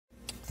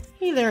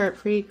Hey there, Art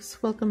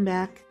Freaks. Welcome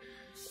back.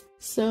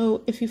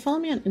 So if you follow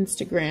me on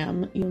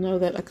Instagram, you'll know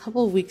that a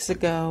couple of weeks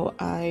ago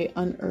I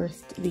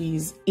unearthed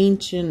these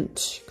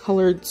ancient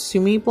colored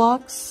Sumi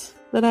blocks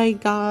that I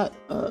got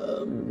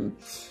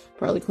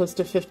probably close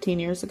to 15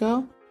 years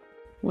ago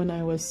when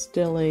I was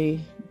still a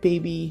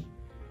baby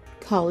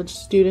college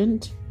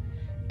student.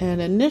 And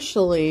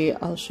initially,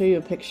 I'll show you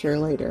a picture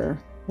later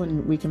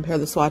when we compare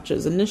the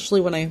swatches. Initially,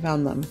 when I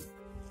found them,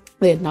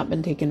 they had not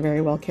been taken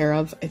very well care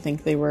of. I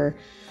think they were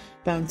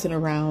bouncing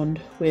around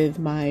with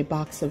my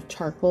box of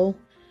charcoal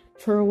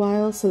for a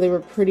while, so they were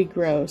pretty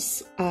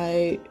gross.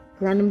 I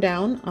ground them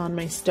down on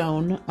my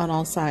stone on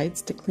all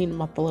sides to clean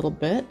them up a little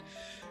bit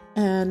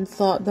and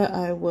thought that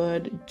I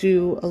would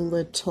do a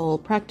little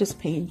practice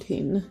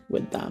painting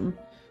with them.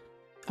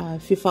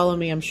 If you follow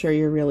me, I'm sure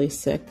you're really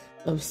sick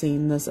of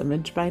seeing this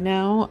image by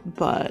now,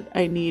 but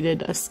I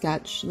needed a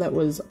sketch that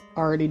was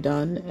already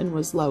done and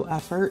was low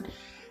effort,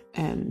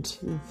 and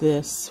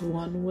this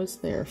one was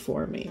there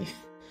for me.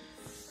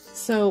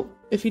 So,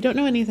 if you don't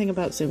know anything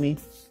about Sumi,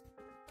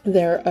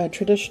 they're a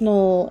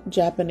traditional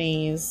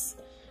Japanese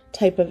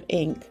type of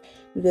ink.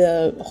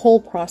 The whole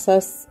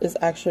process is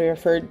actually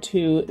referred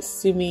to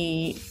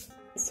Sumi-e.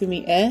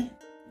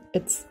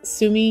 It's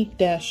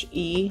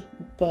Sumi-e,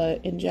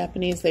 but in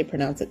Japanese they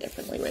pronounce it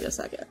differently. Wait a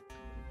second.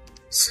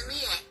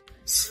 Sumi-e.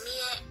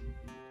 Sumi-e.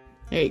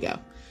 There you go.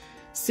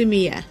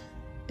 Sumi-e.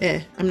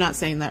 I'm not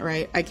saying that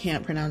right. I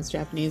can't pronounce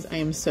Japanese. I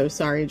am so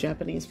sorry,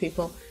 Japanese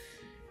people.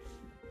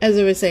 As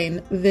I was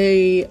saying,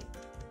 the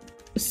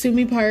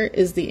Sumi part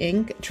is the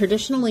ink.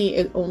 Traditionally,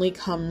 it only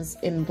comes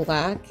in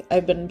black.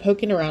 I've been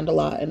poking around a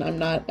lot, and I'm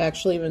not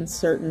actually even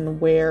certain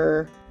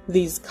where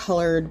these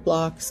colored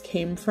blocks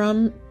came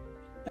from.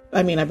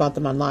 I mean, I bought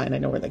them online. I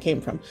know where they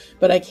came from,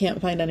 but I can't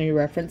find any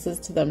references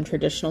to them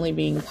traditionally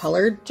being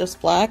colored,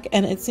 just black.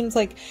 And it seems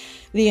like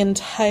the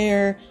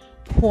entire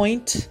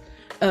point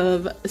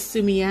of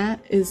Sumi-e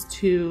is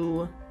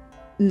to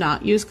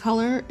not use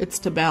color. It's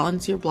to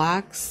balance your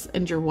blacks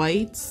and your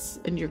whites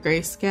and your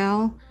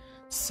grayscale.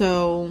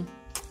 So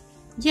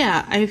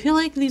yeah, I feel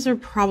like these are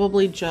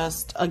probably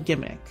just a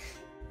gimmick,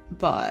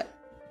 but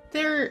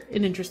they're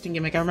an interesting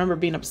gimmick. I remember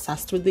being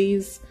obsessed with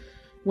these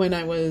when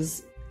I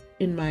was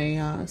in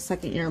my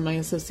second year of my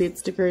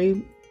associate's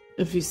degree.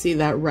 If you see,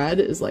 that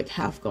red is like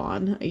half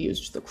gone. I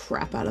used the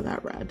crap out of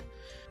that red.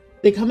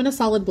 They come in a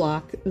solid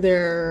block.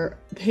 They're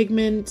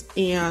pigment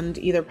and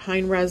either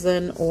pine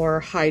resin or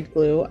hide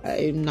glue.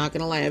 I'm not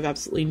gonna lie, I have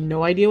absolutely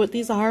no idea what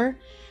these are.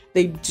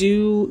 They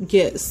do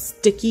get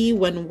sticky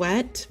when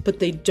wet, but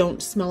they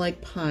don't smell like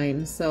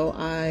pine. So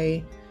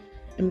I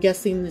am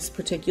guessing this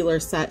particular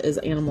set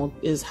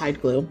is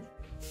hide glue.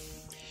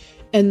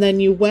 And then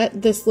you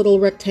wet this little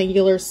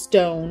rectangular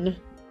stone.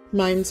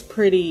 Mine's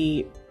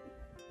pretty,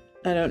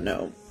 I don't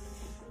know,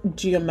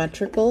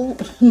 geometrical.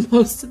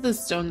 Most of the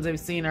stones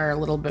I've seen are a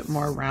little bit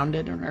more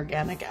rounded and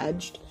organic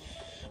edged,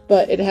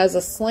 but it has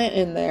a slant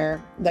in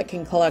there that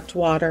can collect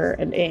water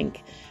and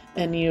ink,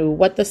 and you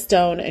wet the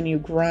stone and you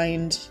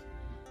grind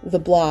the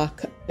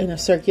block in a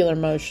circular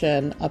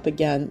motion up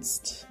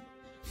against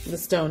the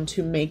stone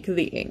to make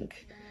the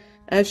ink.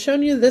 I've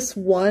shown you this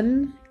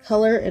one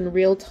color in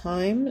real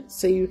time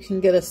so you can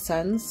get a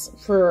sense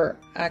for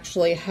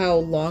actually how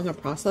long a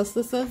process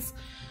this is.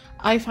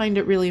 I find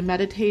it really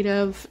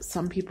meditative.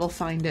 Some people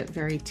find it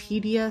very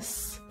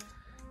tedious,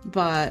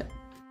 but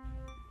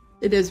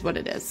it is what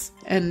it is.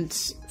 And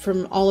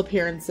from all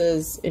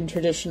appearances, in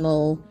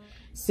traditional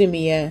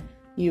Sumi-e,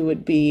 you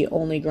would be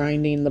only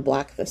grinding the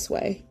black this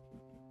way.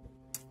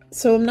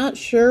 So I'm not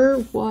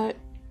sure what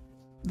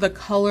the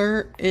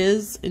color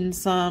is in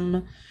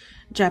some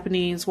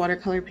Japanese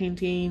watercolor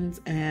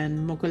paintings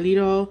and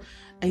mokoliro.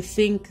 I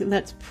think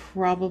that's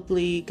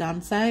probably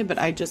Gansai, but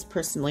I just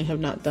personally have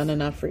not done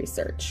enough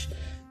research.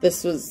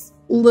 This was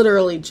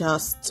literally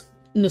just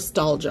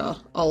nostalgia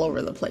all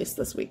over the place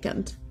this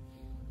weekend.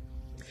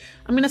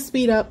 I'm going to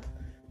speed up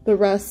the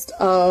rest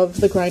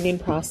of the grinding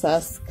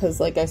process because,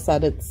 like I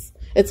said,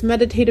 it's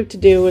meditative to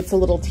do. It's a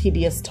little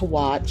tedious to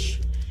watch,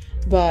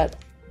 but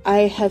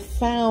I have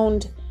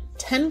found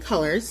 10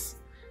 colors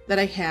that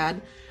I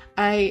had.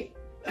 I,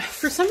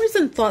 for some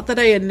reason, thought that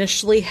I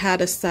initially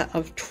had a set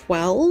of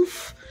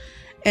 12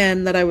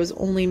 and that I was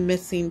only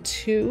missing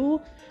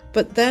 2.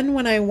 But then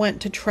when I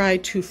went to try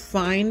to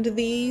find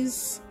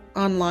these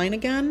online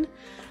again,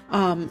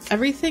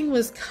 everything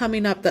was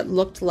coming up that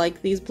looked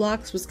like these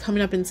blocks was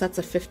coming up in sets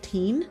of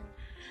 15.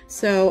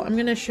 So I'm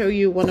going to show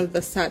you one of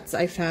the sets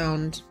I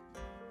found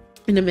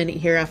in a minute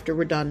here after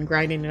we're done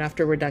grinding and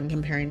after we're done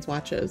comparing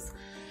swatches.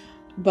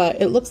 But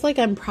it looks like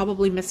I'm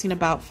probably missing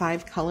about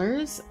 5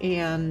 colors,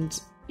 and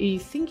I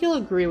think you'll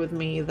agree with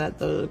me that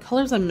the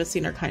colors I'm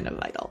missing are kind of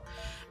vital,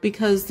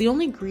 because the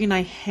only green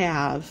I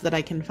have that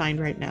I can find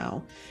right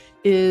now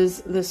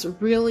is this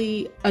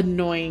really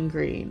annoying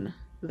green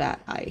that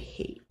I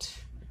hate.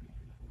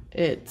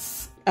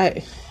 It's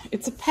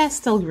a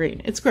pastel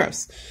green. It's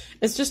gross.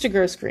 It's just a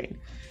gross green.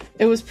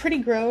 It was pretty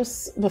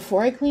gross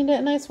before I cleaned it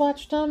and I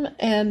swatched them,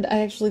 and I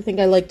actually think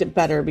I liked it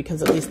better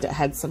because at least it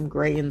had some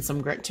gray and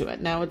some grit to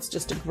it. Now it's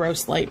just a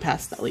gross light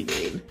pastel-y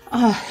green.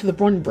 The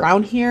one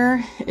brown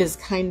here is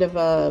kind of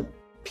a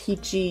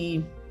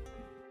peachy,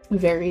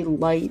 very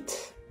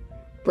light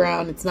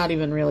brown. It's not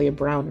even really a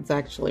brown. It's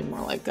actually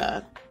more like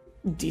a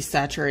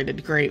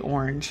desaturated gray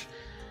orange.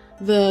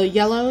 The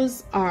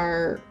yellows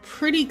are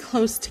pretty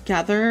close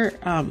together.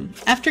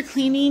 After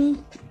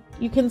cleaning,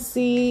 you can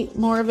see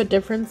more of a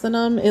difference in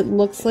them. It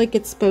looks like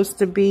it's supposed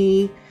to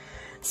be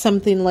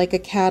something like a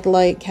cad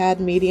light, cad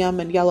medium,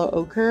 and yellow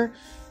ochre,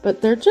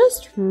 but they're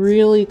just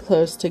really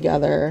close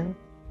together,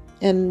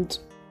 and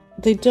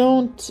they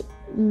don't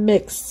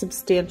mix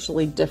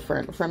substantially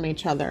different from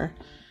each other,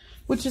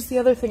 which is the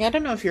other thing. I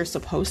don't know if you're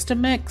supposed to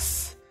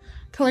mix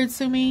colored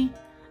Sumi.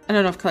 I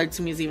don't know if colored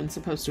Sumi is even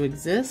supposed to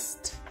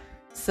exist.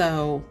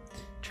 So,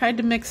 tried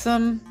to mix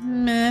them.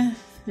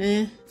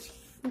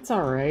 It's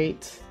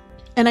alright.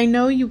 And I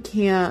know you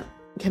can't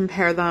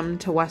compare them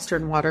to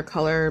Western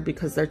watercolor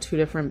because they're two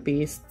different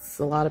beasts.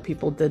 A lot of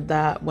people did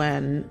that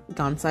when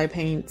Gansai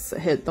paints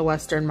hit the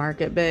Western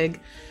market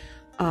big.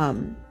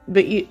 But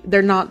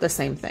they're not the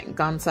same thing.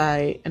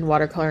 Gansai and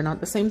watercolor are not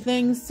the same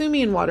thing.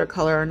 Sumi and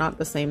watercolor are not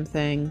the same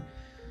thing.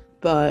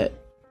 But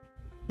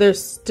they're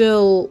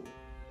still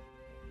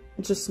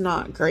just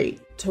not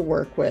great to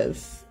work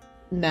with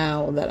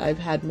now that I've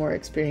had more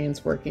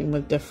experience working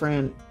with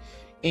different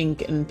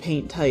ink and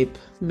paint type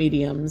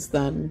mediums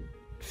than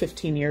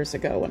 15 years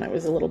ago when I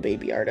was a little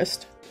baby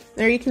artist.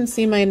 There you can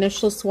see my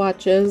initial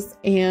swatches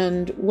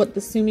and what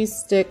the Sumi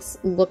sticks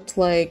looked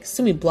like.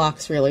 Sumi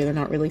blocks, really, they're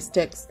not really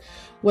sticks.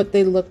 What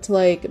they looked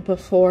like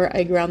before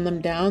I ground them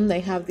down.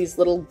 They have these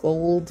little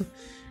gold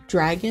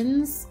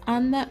dragons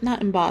on that,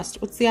 not embossed.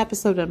 What's the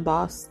opposite of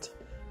embossed?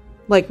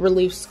 Like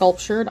relief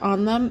sculptured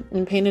on them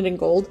and painted in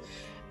gold.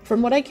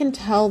 From what I can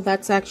tell,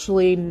 that's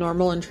actually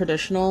normal and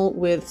traditional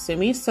with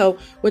Sumi. So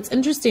what's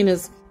interesting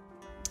is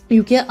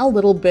you get a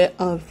little bit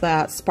of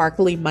that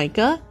sparkly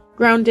mica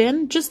ground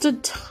in, just a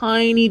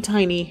tiny,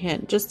 tiny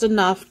hint, just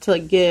enough to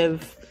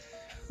give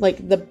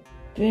like the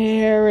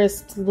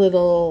barest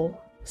little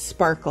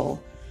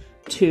sparkle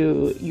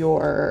to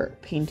your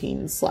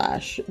paintings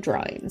slash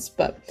drawings.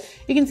 But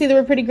you can see they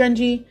were pretty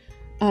grungy.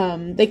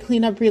 They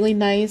clean up really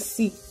nice.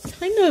 You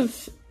kind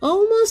of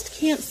almost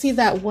can't see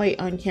that white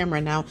on camera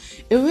now.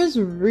 It was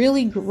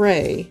really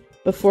gray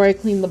before I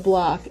cleaned the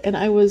block, and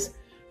I was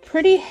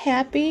pretty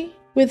happy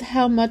with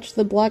how much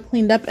the block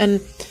cleaned up. And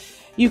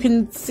you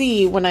can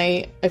see when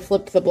I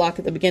flipped the block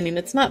at the beginning,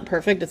 it's not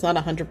perfect, it's not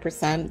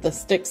 100%. The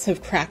sticks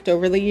have cracked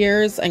over the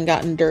years and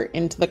gotten dirt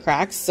into the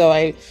cracks, so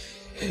I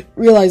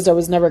realized I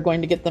was never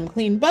going to get them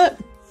clean. But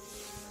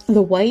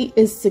the white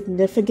is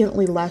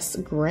significantly less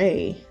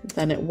gray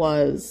than it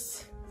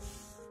was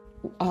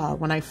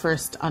when I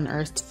first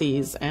unearthed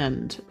these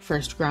and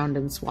first ground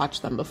and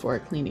swatched them before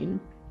cleaning.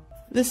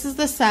 This is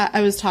the set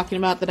I was talking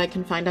about that I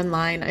can find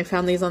online. I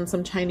found these on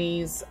some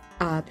Chinese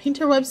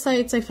painter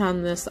websites. I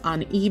found this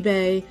on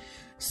eBay.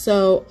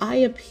 So I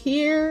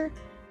appear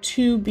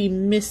to be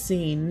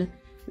missing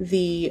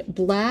the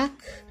black,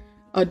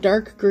 a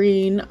dark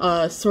green,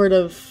 a sort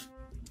of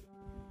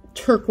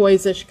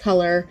turquoise-ish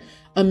color,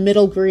 a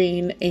middle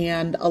green,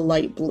 and a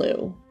light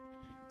blue.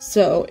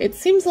 So it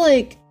seems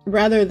like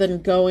rather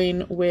than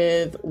going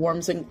with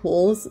warms and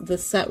cools, the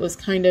set was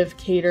kind of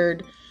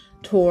catered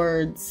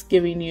towards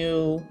giving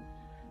you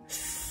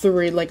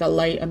three, like a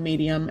light, a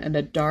medium, and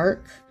a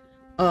dark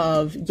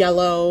of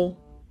yellow,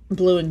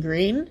 blue, and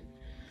green.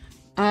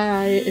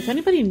 If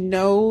anybody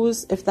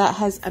knows if that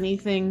has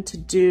anything to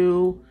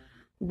do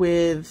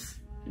with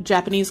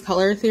Japanese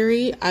color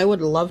theory, I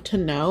would love to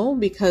know,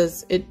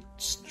 because it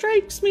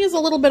strikes me as a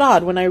little bit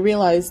odd when I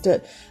realized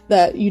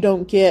that you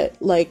don't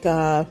get like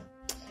a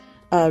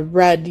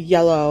red,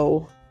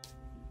 yellow,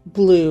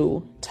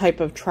 blue type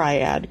of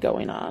triad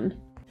going on.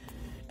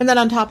 And then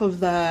on top of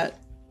that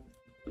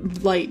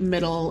light,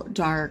 middle,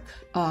 dark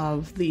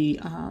of the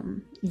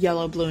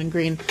yellow, blue, and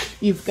green,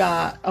 you've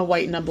got a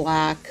white and a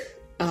black,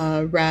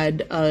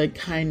 red, a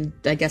kind,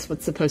 I guess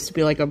what's supposed to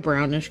be like a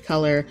brownish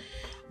color,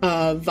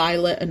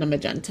 violet, and a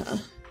magenta.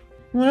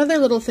 One other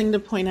little thing to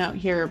point out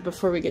here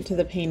before we get to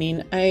the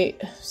painting, I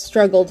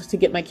struggled to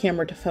get my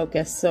camera to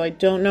focus, so I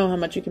don't know how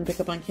much you can pick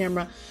up on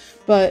camera,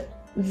 but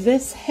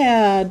this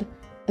had,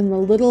 in the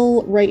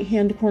little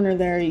right-hand corner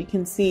there, you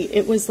can see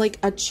it was like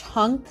a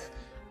chunk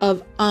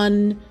of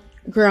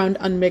unground,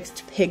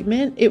 unmixed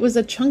pigment. It was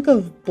a chunk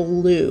of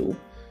blue,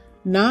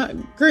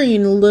 not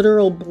green,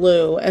 literal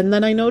blue. And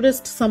then I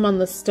noticed some on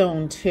the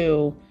stone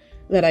too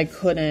that I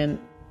couldn't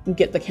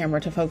get the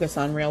camera to focus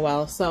on real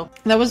well. So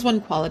that was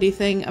one quality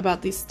thing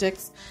about these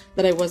sticks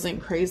that I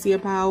wasn't crazy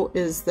about,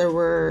 is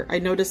I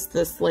noticed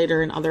this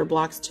later in other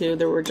blocks too,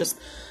 there were just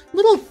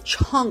little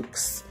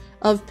chunks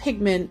of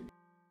pigment.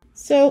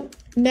 So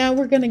now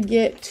we're gonna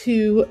get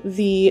to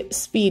the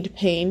speed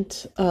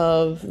paint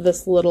of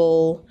this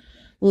little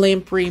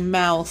lamprey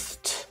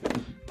mouthed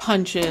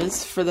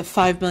punches for the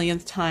 5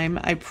 millionth time.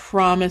 I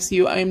promise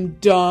you I'm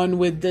done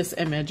with this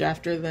image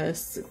after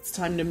this. It's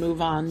time to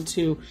move on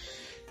to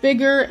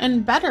bigger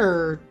and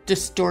better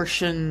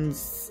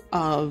distortions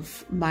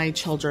of my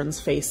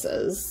children's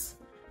faces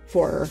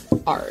for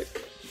art.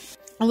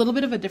 A little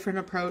bit of a different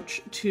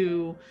approach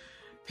to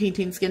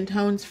painting skin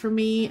tones for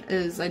me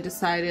is I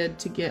decided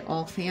to get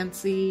all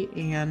fancy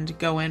and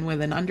go in with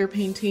an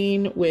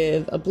underpainting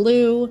with a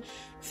blue,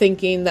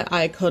 thinking that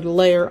I could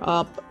layer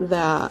up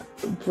that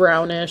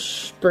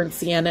brownish, burnt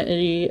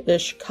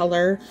sienna-ish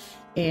color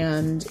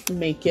and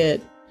make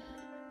it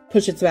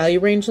push its value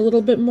range a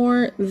little bit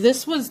more.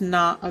 This was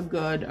not a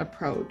good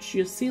approach.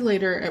 You'll see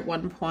later at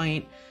one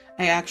point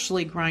I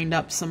actually grind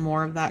up some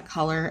more of that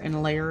color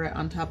and layer it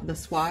on top of the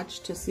swatch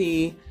to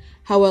see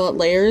how well it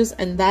layers,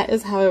 and that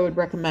is how I would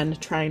recommend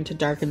trying to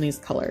darken these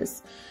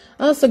colors.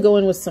 I also go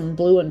in with some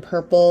blue and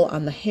purple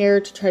on the hair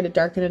to try to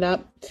darken it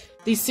up.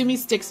 These Sumi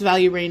Sticks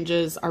value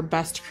ranges are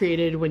best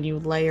created when you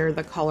layer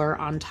the color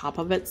on top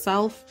of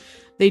itself.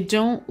 They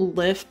don't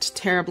lift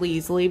terribly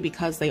easily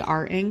because they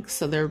are ink,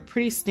 so they're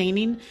pretty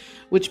staining,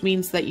 which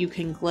means that you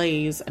can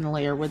glaze and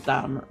layer with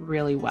them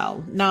really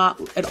well. Not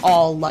at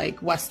all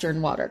like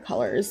Western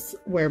watercolors,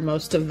 where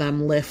most of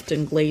them lift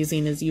and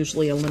glazing is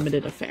usually a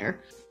limited affair.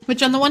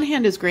 Which on the one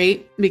hand is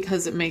great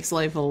because it makes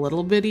life a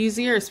little bit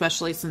easier,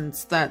 especially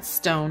since that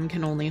stone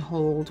can only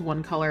hold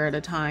one color at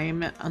a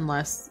time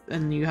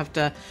and you have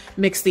to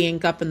mix the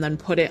ink up and then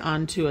put it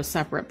onto a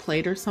separate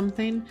plate or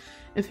something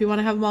if you want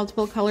to have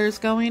multiple colors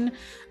going.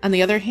 On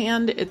the other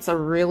hand, it's a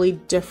really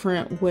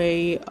different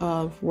way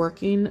of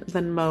working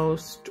than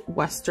most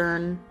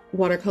Western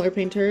watercolor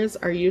painters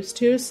are used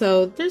to,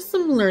 so there's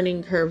some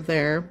learning curve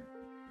there.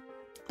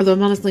 Although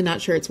I'm honestly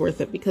not sure it's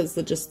worth it because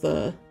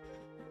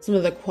some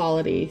of the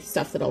quality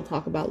stuff that I'll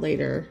talk about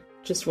later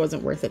just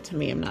wasn't worth it to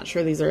me. I'm not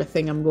sure these are a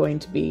thing I'm going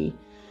to be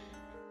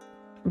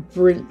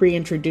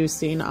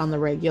reintroducing on the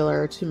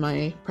regular to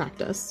my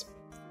practice.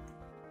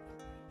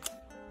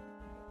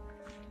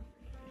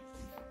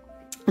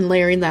 And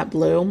layering that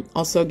blue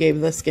also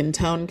gave the skin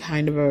tone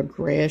kind of a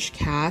grayish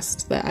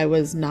cast that I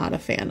was not a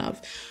fan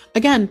of.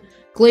 Again,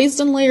 glazed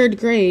and layered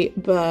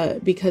great,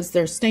 but because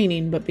they're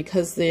staining, but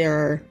because they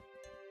are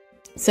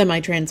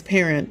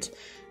semi-transparent,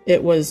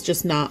 it was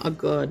just not a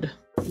good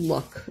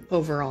look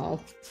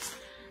overall.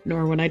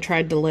 Nor when I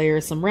tried to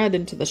layer some red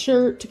into the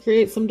shirt to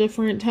create some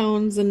different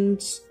tones and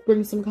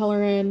bring some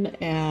color in,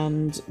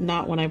 and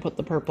not when I put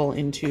the purple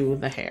into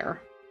the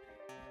hair.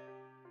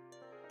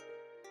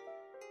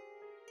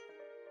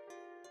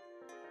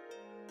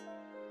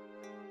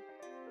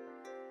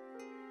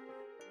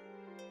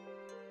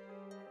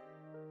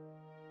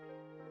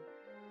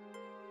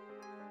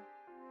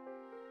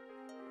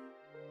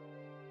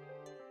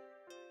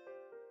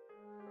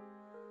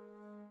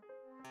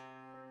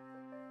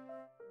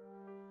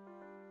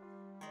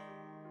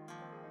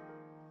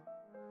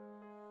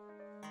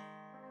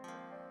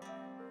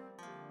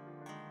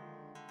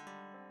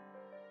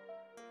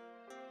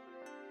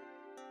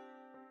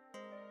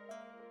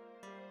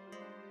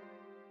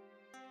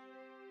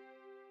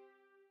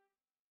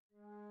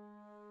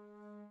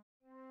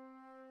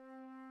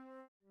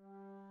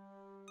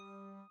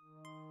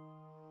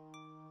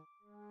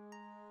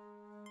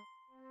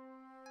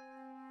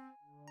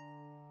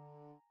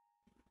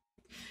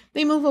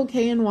 They move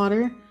okay in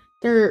water.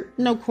 They're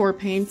no core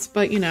paints,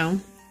 but you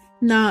know,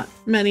 not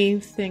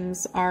many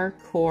things are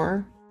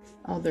core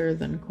other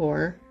than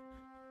core.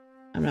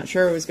 I'm not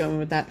sure I was going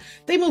with that.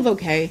 They move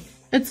okay.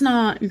 It's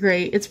not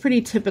great. It's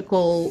pretty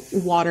typical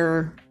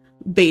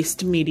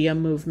water-based media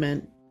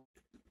movement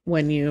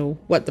when you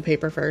wet the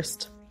paper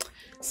first.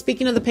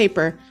 Speaking of the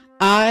paper,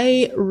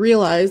 I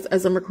realized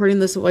as I'm recording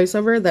this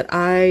voiceover that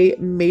I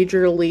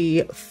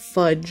majorly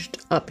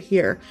fudged up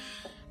here.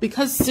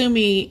 Because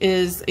Sumi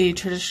is a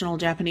traditional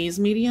Japanese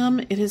medium,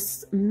 it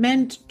is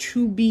meant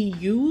to be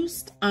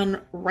used on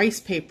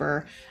rice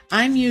paper.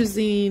 I'm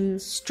using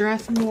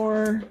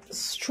Strathmore's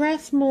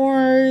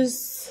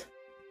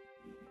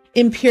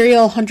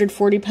Imperial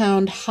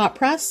 140-pound hot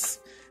press.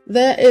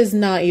 That is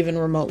not even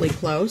remotely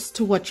close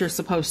to what you're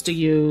supposed to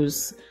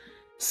use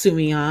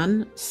Sumi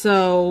on.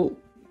 So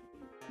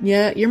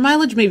yeah, your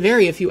mileage may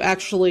vary if you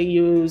actually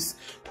use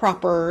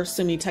proper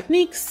Sumi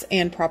techniques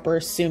and proper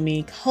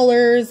Sumi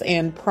colors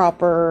and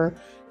proper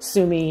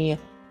Sumi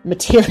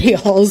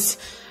materials.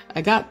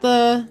 I got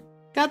the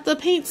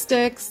paint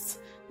sticks,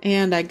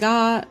 and I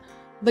got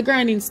the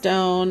grinding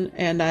stone,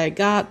 and I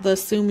got the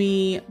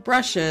Sumi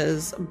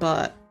brushes,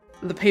 but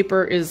the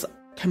paper is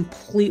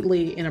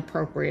completely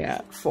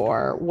inappropriate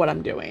for what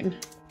I'm doing.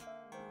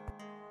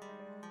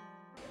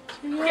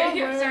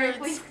 Okay, sorry,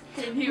 please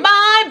continue.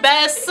 My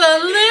best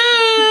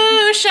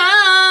solution.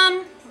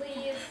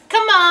 Please.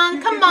 Come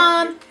on, come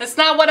on. That's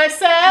not what I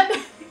said.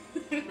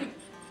 Believe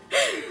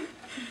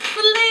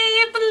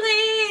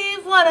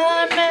what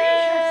I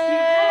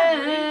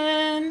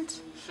meant.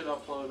 You should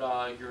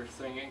upload your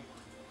singing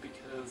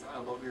because I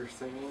love your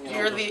singing. And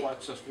You're I'll just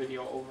watch this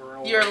video over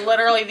and over. You're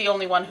literally the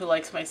only one who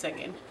likes my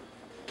singing.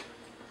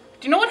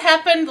 Do you know what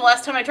happened the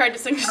last time I tried to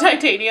sing to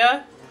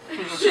Titania?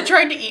 She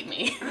tried to eat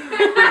me.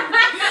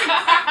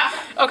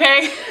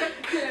 Okay?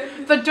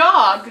 The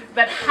dog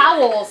that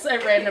howls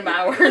at random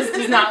hours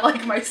does not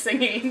like my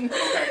singing.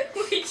 Okay.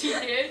 Wait, she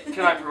did?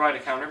 Can I provide a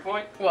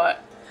counterpoint?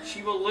 What?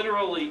 She will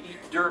literally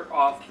eat dirt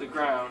off the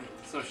ground,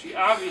 so she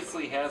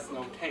obviously has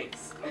no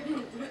taste.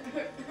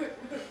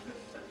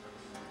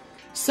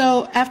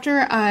 So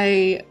after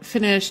I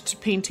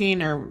finished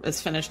painting, or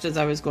as finished as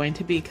I was going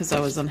to be because I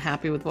was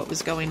unhappy with what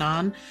was going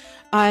on,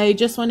 I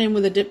just went in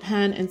with a dip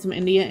pen and some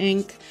India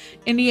ink.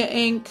 India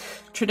ink,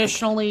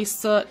 traditionally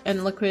soot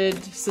and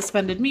liquid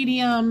suspended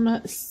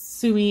medium.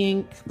 Sumi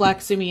ink,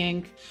 black Sumi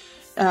ink,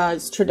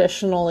 is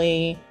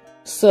traditionally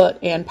soot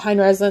and pine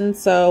resin,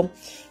 so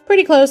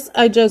pretty close.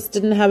 I just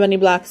didn't have any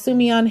black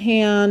Sumi on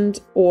hand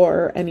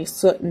or any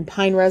soot and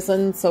pine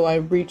resin, so I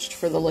reached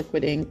for the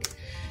liquid ink.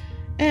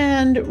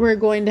 And we're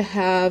going to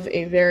have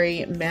a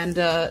very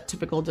Manda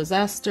typical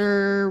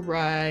disaster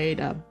right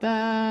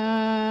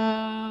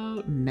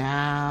about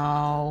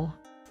now.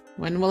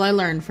 When will I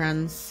learn,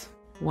 friends?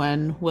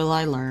 When will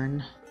I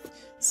learn?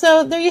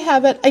 So there you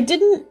have it. I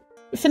didn't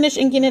finish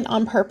inking it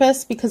on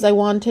purpose because I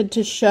wanted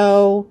to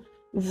show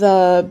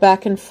the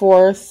back and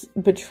forth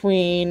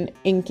between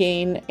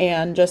inking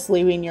and just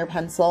leaving your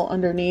pencil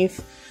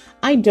underneath.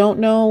 I don't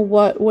know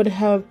what would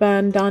have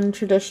been done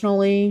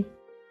traditionally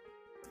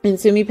in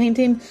Sumi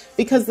painting,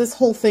 because this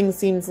whole thing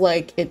seems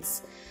like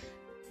it's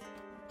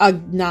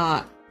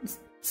not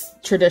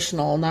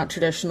traditional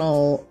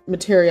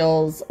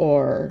materials,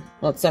 or,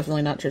 well, it's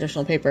definitely not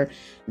traditional paper.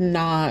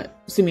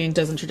 Sumi ink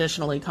doesn't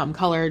traditionally come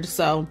colored,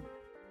 so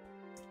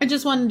I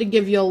just wanted to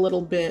give you a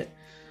little bit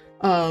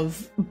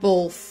of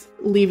both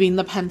leaving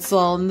the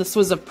pencil, and this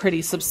was a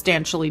pretty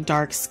substantially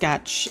dark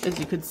sketch, as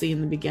you could see in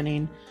the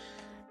beginning,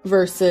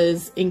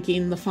 versus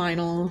inking the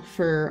final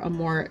for a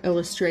more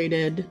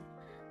illustrated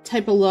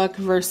type of look,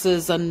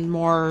 versus a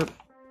more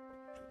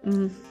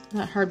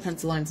that hard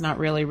pencil line's not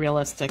really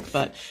realistic,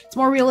 but it's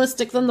more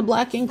realistic than the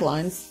black ink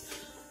lines.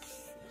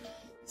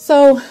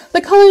 So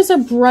the colors are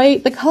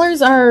bright. The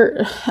colors are,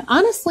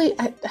 honestly,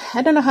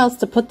 I don't know how else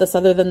to put this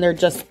other than they're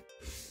just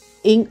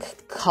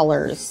ink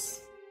colors.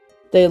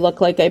 They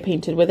look like I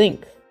painted with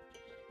ink,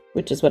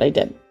 which is what I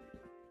did.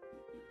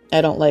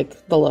 I don't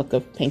like the look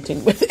of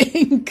painting with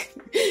ink.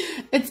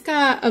 It's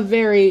got a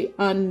very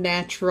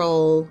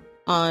unnatural,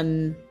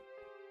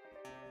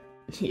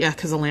 yeah,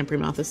 because the lamprey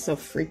mouth is so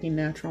freaking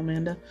natural,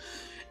 Amanda.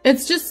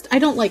 It's just, I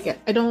don't like it.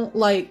 I don't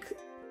like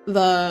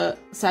the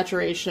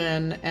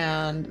saturation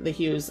and the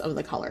hues of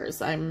the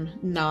colors. I'm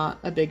not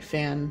a big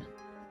fan.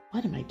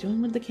 What am I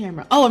doing with the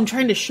camera? Oh, I'm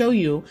trying to show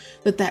you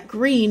that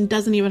green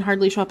doesn't even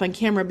hardly show up on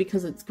camera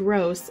because it's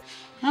gross.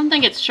 I don't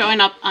think it's showing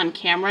up on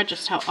camera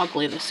just how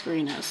ugly this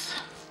green is.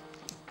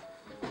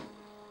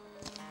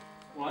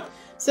 What?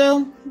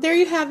 So there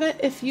you have it.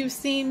 If you've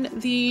seen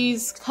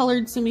these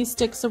colored Sumi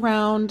sticks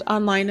around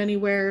online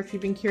anywhere, if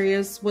you've been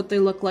curious what they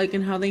look like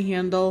and how they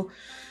handle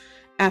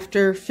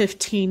after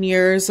 15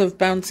 years of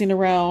bouncing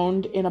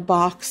around in a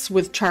box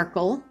with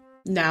charcoal,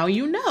 now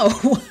you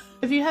know.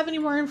 If you have any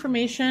more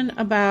information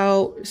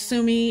about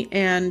Sumi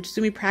and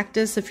Sumi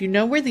practice, if you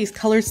know where these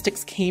color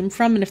sticks came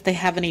from and if they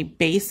have any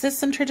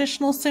basis in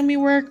traditional Sumi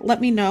work,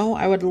 let me know.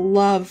 I would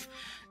love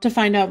to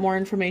find out more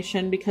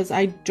information because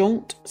I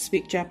don't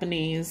speak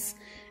Japanese.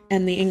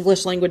 And the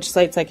English language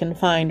sites I can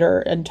find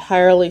are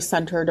entirely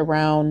centered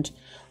around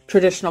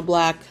traditional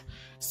black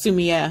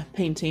Sumi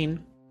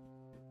painting.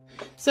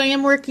 So I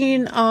am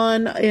working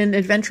on an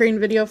adventuring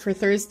video for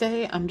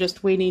Thursday. I'm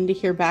just waiting to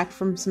hear back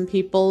from some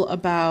people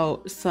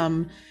about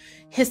some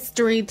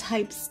history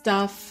type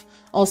stuff.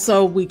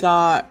 Also, we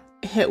got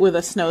hit with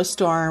a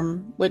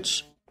snowstorm,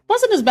 which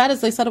wasn't as bad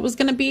as they said it was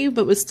going to be,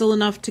 but was still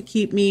enough to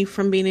keep me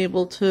from being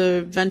able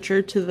to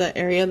venture to the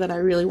area that I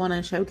really want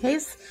to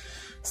showcase.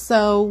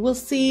 So we'll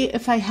see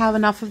if I have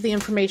enough of the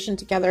information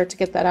together to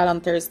get that out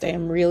on Thursday.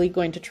 I'm really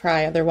going to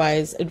try.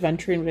 Otherwise,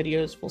 adventuring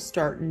videos will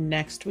start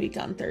next week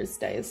on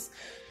Thursdays.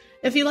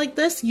 If you like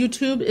this,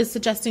 YouTube is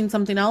suggesting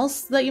something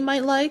else that you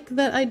might like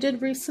that I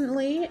did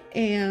recently.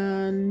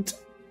 And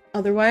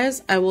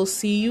otherwise, I will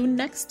see you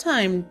next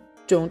time.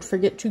 Don't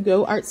forget to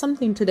go art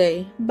something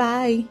today.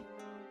 Bye.